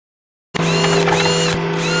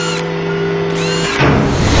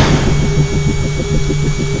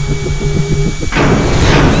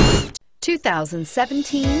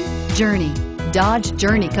2017 Journey. Dodge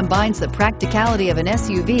Journey combines the practicality of an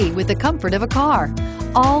SUV with the comfort of a car,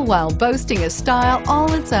 all while boasting a style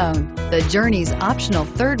all its own. The Journey's optional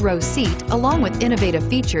third-row seat, along with innovative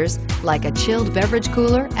features like a chilled beverage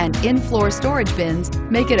cooler and in-floor storage bins,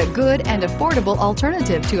 make it a good and affordable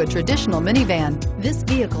alternative to a traditional minivan. This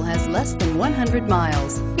vehicle has less than 100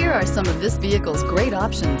 miles. Here are some of this vehicle's great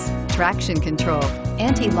options: traction control,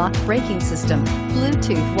 anti-lock braking system,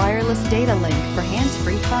 Bluetooth wireless data link for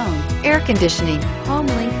hands-free phone, air conditioning, home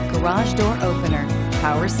link garage door opener,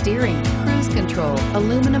 power steering, cruise control,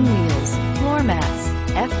 aluminum wheels, floor mats,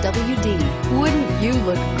 FWD. Wouldn't you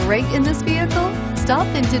look great in this vehicle? Stop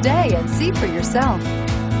in today and see for yourself.